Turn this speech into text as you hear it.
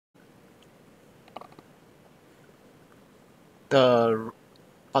The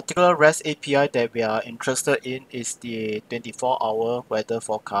particular REST API that we are interested in is the 24-hour weather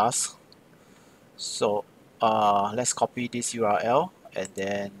forecast. So let's copy this URL and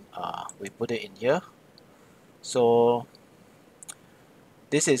then we put it in here. So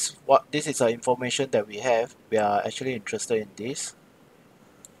this is the information that we have. We are actually interested in this: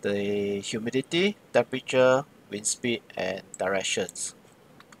 the humidity, temperature, wind speed, and directions.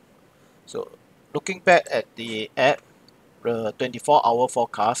 So looking back at the app, the 24-hour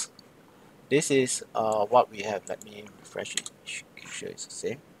forecast, this is what we have. Let me refresh it, make sure it's the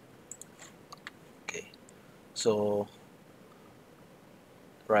same. Okay, so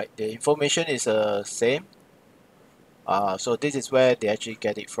right, the information is the same. So this is where they actually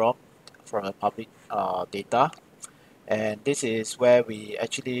get it from the public data, and this is where we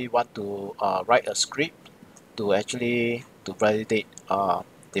actually want to write a script to actually to validate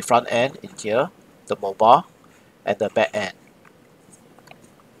the front end in here, the mobile, and the back end.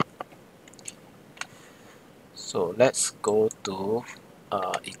 So let's go to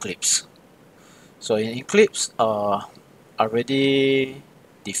Eclipse. So in Eclipse, already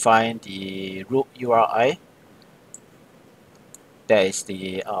defined the root URI. That is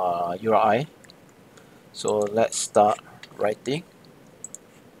the URI. So let's start writing.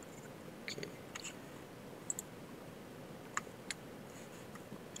 Okay.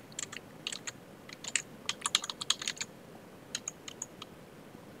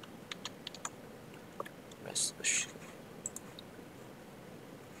 Rest assured.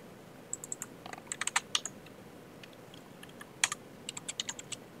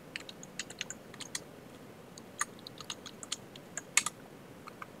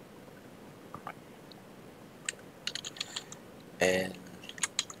 And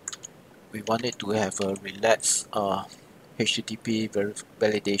we want it to have a relaxed HTTP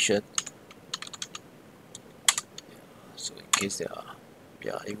validation. So in case there are,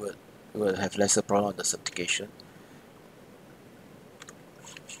 it will have lesser problem on the certification.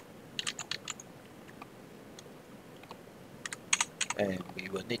 And we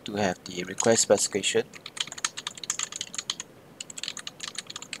will need to have the request specification.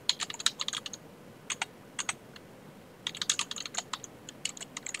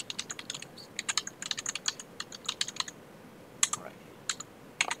 Right.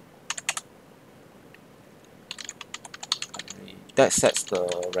 That sets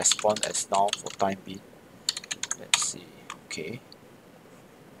the response as null for time being. Let's see. Okay.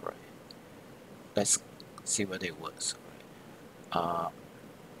 Right. Let's see whether it works.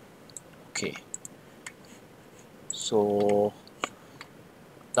 Okay. So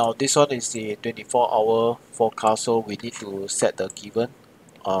now this one is the 24-hour forecast, so we need to set the given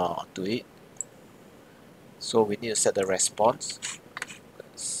to it. So we need to set the response.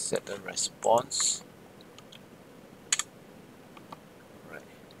 Let's set the response. Right.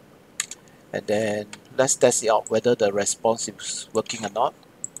 And then let's test it out whether the response is working or not.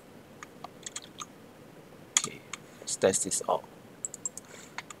 Okay, let's test this out.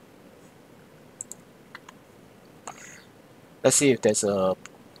 Let's see if there's a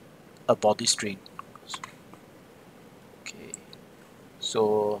body string. Okay,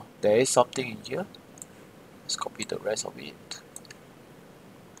 so there is something in here. Let's copy the rest of it.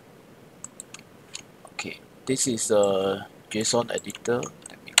 Okay, this is a JSON editor.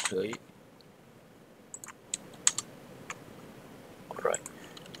 Let me clear it. Alright,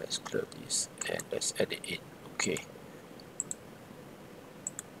 let's clear this and let's edit it. Okay.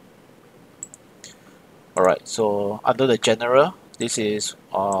 Alright, so under the general, this is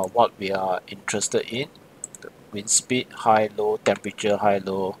what we are interested in: the wind speed, high, low, temperature, high,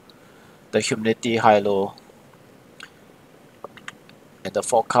 low, the humidity, high, low, and the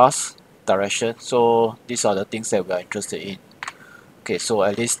forecast direction. So these are the things that we are interested in. Okay, so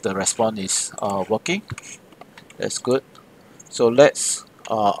at least the response is working. That's good. So let's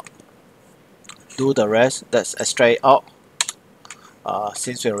do the rest. Let's extract it out.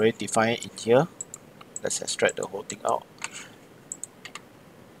 Since we already defined it in here, let's extract the whole thing out.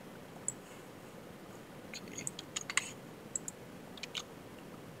 Okay.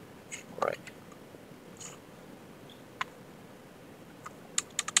 Right.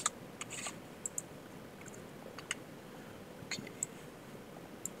 Okay.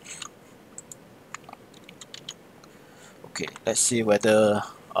 Okay. Let's see whether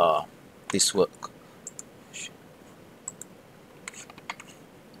this works.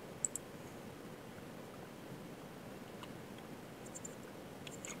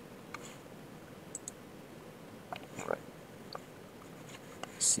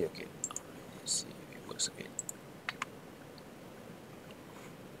 See again. Let's see if it works again.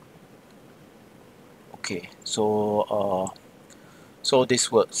 Okay, so So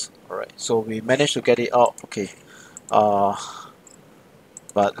this works. Alright, so we managed to get it out. Okay, but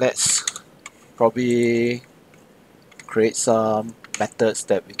let's probably create some methods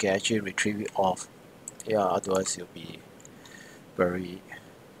that we can actually retrieve it off. Yeah, otherwise it'll be very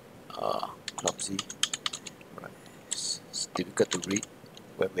clumsy. Right. It's difficult to read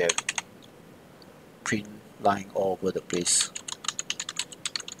when we have print line all over the place.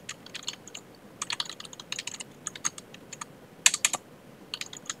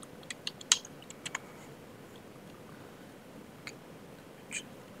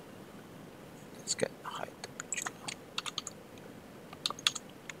 Let's get hide the picture.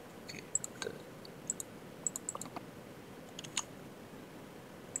 Okay, okay.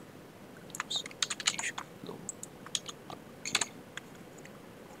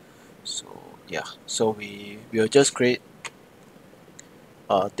 So yeah, so we will just create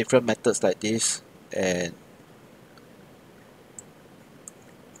different methods like this, and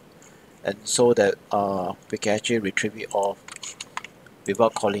so that we can actually retrieve it off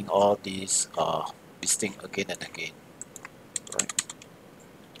without calling all these this thing again and again, right?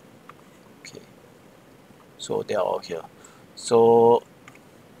 Okay, so they are all here. So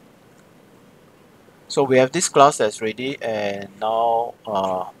we have this class that's ready, and now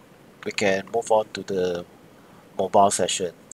we can move on to the mobile session.